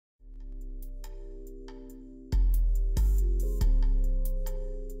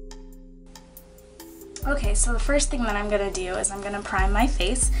Okay, so the first thing that I'm going to do is I'm going to prime my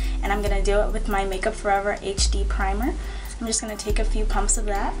face, and I'm going to do it with my Makeup Forever HD primer. I'm just going to take a few pumps of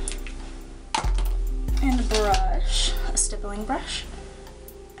that and a brush, a stippling brush,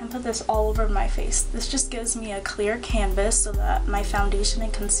 and put this all over my face. This just gives me a clear canvas so that my foundation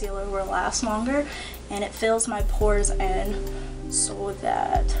and concealer will last longer, and it fills my pores in so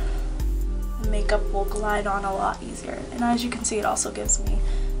that the makeup will glide on a lot easier. And as you can see, it also gives me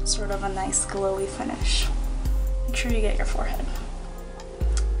sort of a nice glowy finish. Make sure you get your forehead.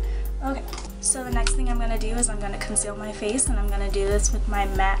 Okay, so the next thing I'm going to do is I'm going to conceal my face, and I'm going to do this with my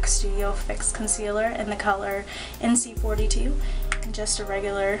MAC Studio Fix Concealer in the color NC42 and just a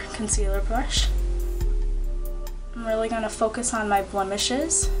regular concealer brush. I'm really going to focus on my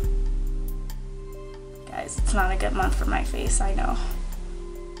blemishes. Guys, it's not a good month for my face, I know.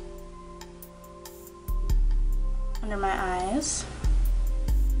 Under my eyes.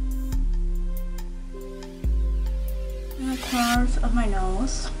 And the corners of my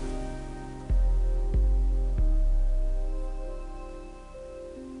nose.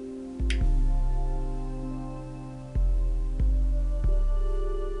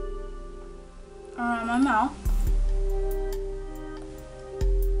 Around my mouth.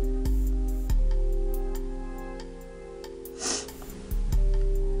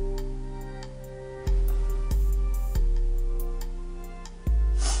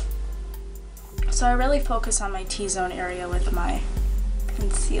 So I really focus on my T-zone area with my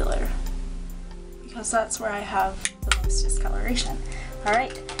concealer because that's where I have the most discoloration.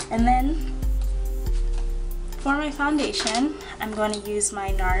 Alright, and then for my foundation, I'm going to use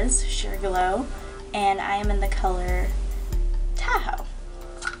my NARS Sheer Glow, and I am in the color Tahoe.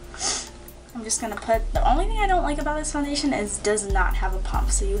 I'm just going to put, the only thing I don't like about this foundation is it does not have a pump,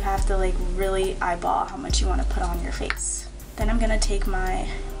 so you have to like really eyeball how much you want to put on your face. Then I'm going to take my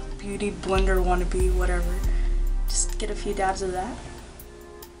Beauty Blender wannabe, whatever. Just get a few dabs of that.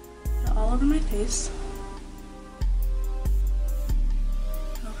 Put it all over my face.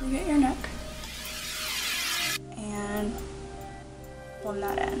 Don't forget your neck. And blend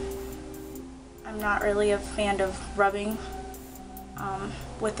that in. I'm not really a fan of rubbing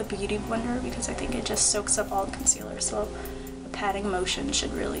with the Beauty Blender because I think it just soaks up all the concealer, so a patting motion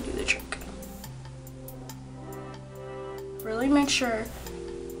should really do the trick. Really make sure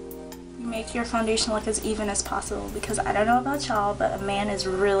make your foundation look as even as possible, because I don't know about y'all, but a man is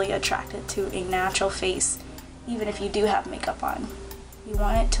really attracted to a natural face even if you do have makeup on. You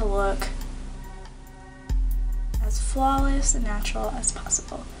want it to look as flawless and natural as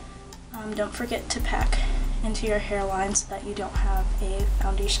possible. Don't forget to pack into your hairline so that you don't have a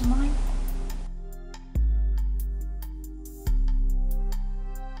foundation line.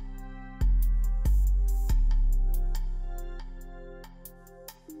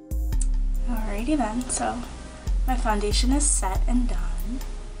 Alrighty then, so my foundation is set and done,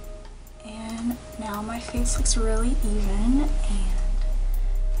 and now my face looks really even,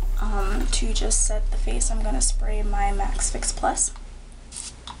 and to just set the face, I'm going to spray my Max Fix Plus.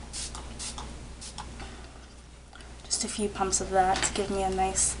 Just a few pumps of that to give me a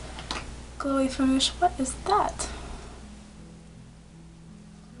nice glowy finish. What is that?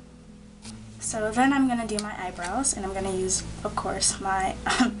 So then I'm going to do my eyebrows, and I'm going to use, of course, my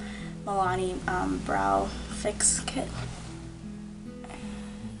Milani Brow Fix Kit.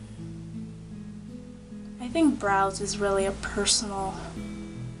 I think brows is really a personal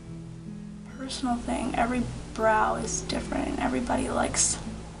thing. Every brow is different, and everybody likes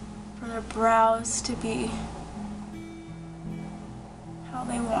for their brows to be how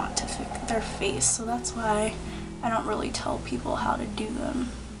they want to fix their face, so that's why I don't really tell people how to do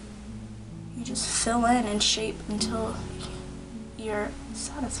them. You just fill in and shape until you're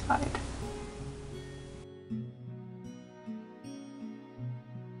satisfied.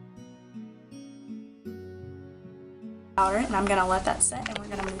 And I'm gonna let that set, and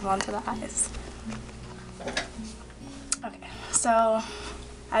we're gonna move on to the eyes. Okay, so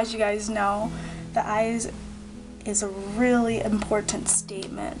as you guys know, the eyes is a really important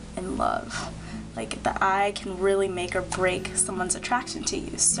statement in love. Like, the eye can really make or break someone's attraction to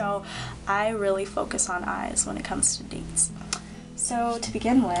you. So I really focus on eyes when it comes to dates. So to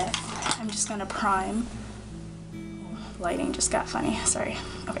begin with, I'm just gonna prime. Lighting just got funny, sorry.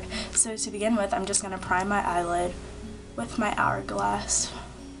 Okay, so to begin with, I'm just gonna prime my eyelid with my Hourglass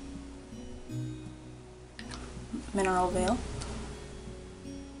Mineral Veil.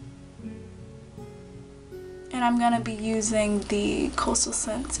 And I'm gonna be using the Coastal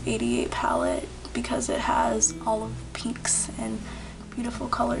Scents 88 palette because it has all of the pinks and beautiful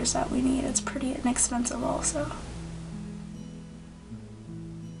colors that we need. It's pretty inexpensive also.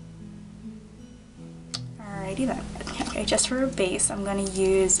 Alrighty then. Okay, just for a base, I'm going to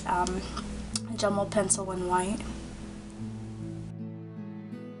use a jumbo pencil in white.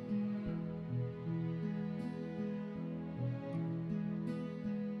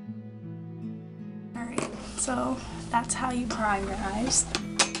 Alright, so that's how you prime your eyes.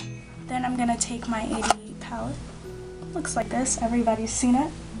 Then I'm going to take my 88 palette. Looks like this, everybody's seen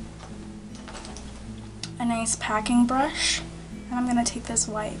it. A nice packing brush, and I'm going to take this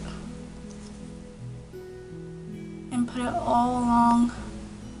white and put it all along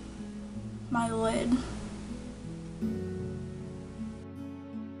my lid.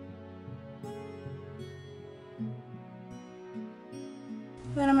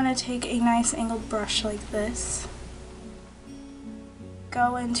 Then I'm going to take a nice angled brush like this,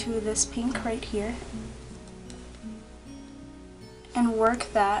 go into this pink right here, and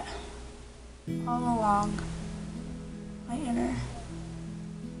work that all along my inner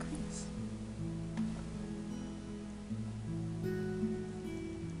crease.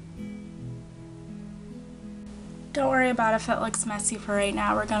 Don't worry about if it looks messy for right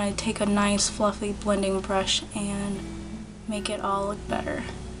now. We're going to take a nice fluffy blending brush and make it all look better.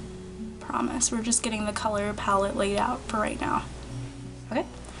 Promise. We're just getting the color palette laid out for right now. Okay?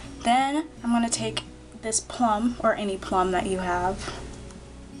 Then I'm going to take this plum, or any plum that you have,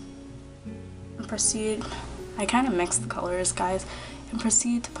 and proceed, I kind of mix the colors, guys, and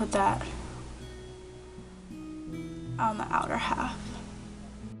proceed to put that on the outer half.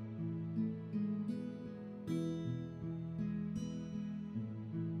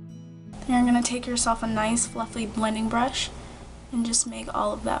 Then you're going to take yourself a nice fluffy blending brush and just make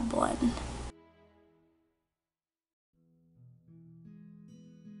all of that blend.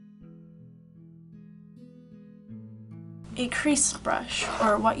 A crease brush,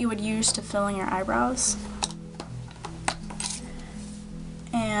 or what you would use to fill in your eyebrows,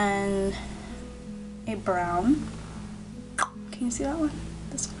 and a brown. Can you see that one?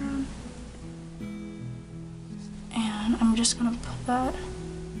 This brown. And I'm just going to put that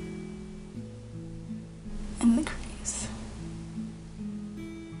in the crease.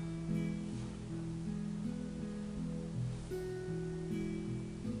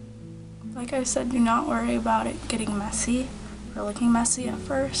 Like I said, do not worry about it getting messy or looking messy at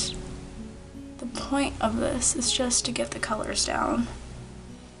first. The point of this is just to get the colors down.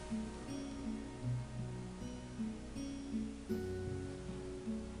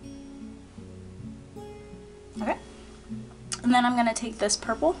 Okay. And then I'm going to take this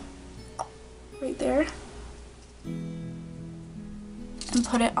purple right there and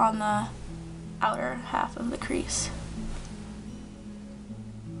put it on the outer half of the crease.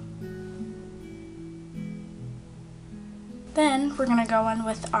 Then we're going to go in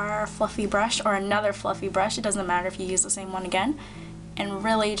with our fluffy brush, or another fluffy brush, it doesn't matter if you use the same one again, and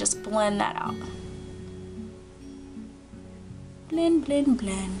really just blend that out. Blend, blend,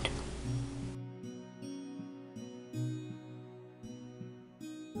 blend.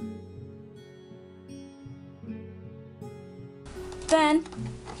 Then,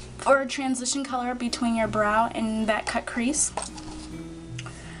 for a transition color between your brow and that cut crease,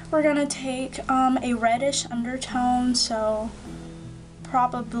 we're going to take a reddish undertone, so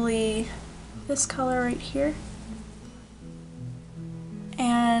probably this color right here,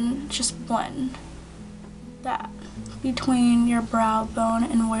 and just blend that between your brow bone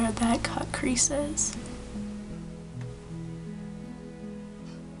and where that cut crease is.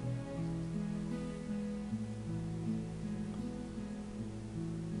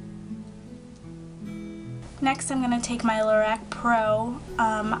 Next, I'm going to take my Lorac Pro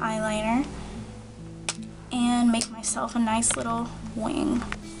eyeliner and make myself a nice little wing.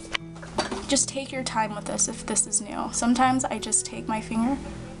 Just take your time with this if this is new. Sometimes I just take my finger,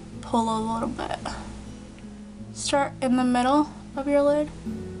 pull a little bit. Start in the middle of your lid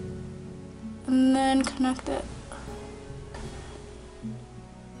and then connect it.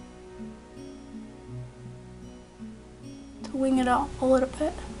 To wing it out a little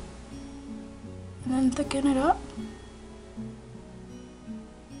bit. And then thicken it up.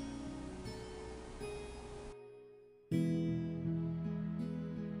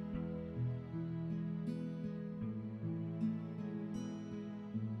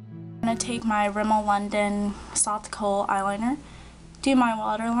 I'm going to take my Rimmel London Soft Kohl eyeliner, do my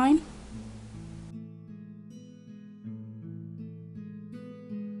waterline.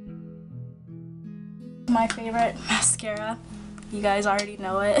 My favorite mascara. You guys already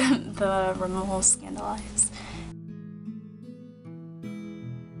know it, the Rimmel Scandalize.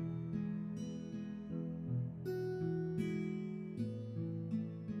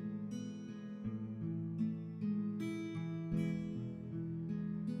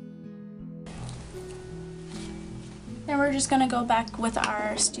 we're just gonna go back with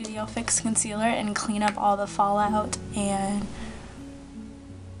our Studio Fix concealer and clean up all the fallout and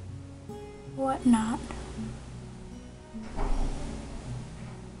whatnot.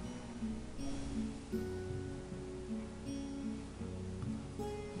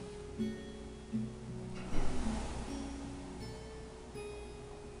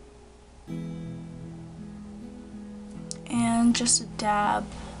 And just a dab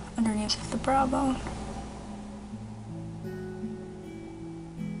underneath the brow bone.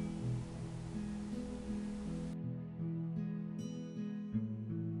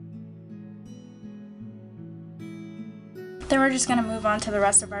 Then we're just going to move on to the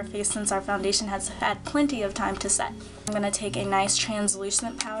rest of our face since our foundation has had plenty of time to set. I'm going to take a nice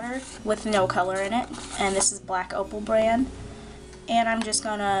translucent powder with no color in it, and this is Black Opal brand, and I'm just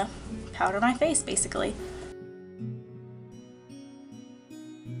going to powder my face basically.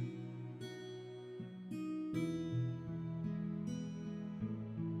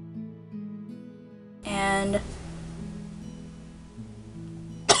 And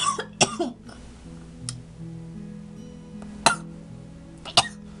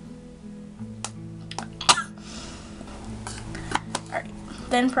alright,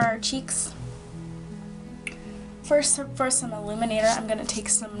 then for our cheeks, for some illuminator, I'm going to take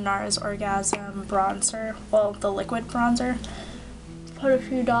some NARS Orgasm bronzer, well, the liquid bronzer, put a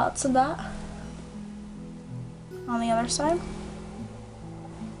few dots of that on the other side.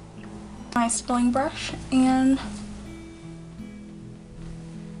 My spilling brush, and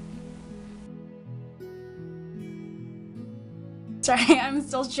sorry, I'm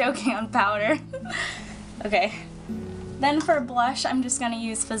still choking on powder. Okay, then for blush, I'm just going to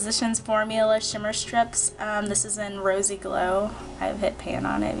use Physicians Formula Shimmer Strips. This is in Rosy Glow. I've hit pan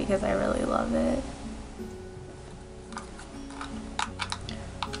on it because I really love it.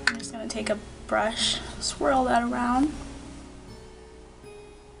 I'm just going to take a brush, swirl that around.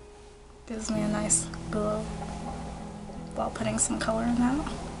 Gives me a nice glow while putting some color in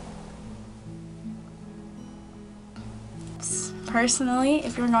that. Personally,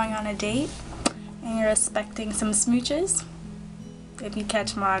 if you're going on a date and you're expecting some smooches, if you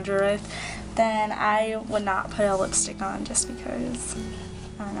catch my drift, then I would not put a lipstick on just because,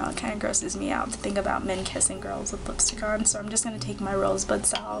 I don't know, it kind of grosses me out to think about men kissing girls with lipstick on. So I'm just going to take my Rosebud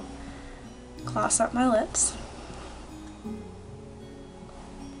Salve, gloss up my lips.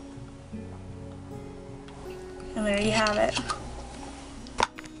 And there you have it.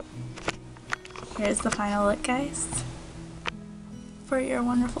 Here's the final look, guys, for your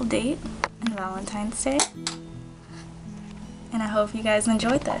wonderful date on Valentine's Day. And I hope you guys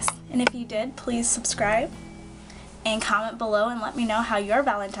enjoyed this. And if you did, please subscribe and comment below and let me know how your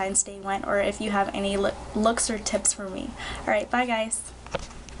Valentine's Day went, or if you have any looks or tips for me. Alright, bye guys.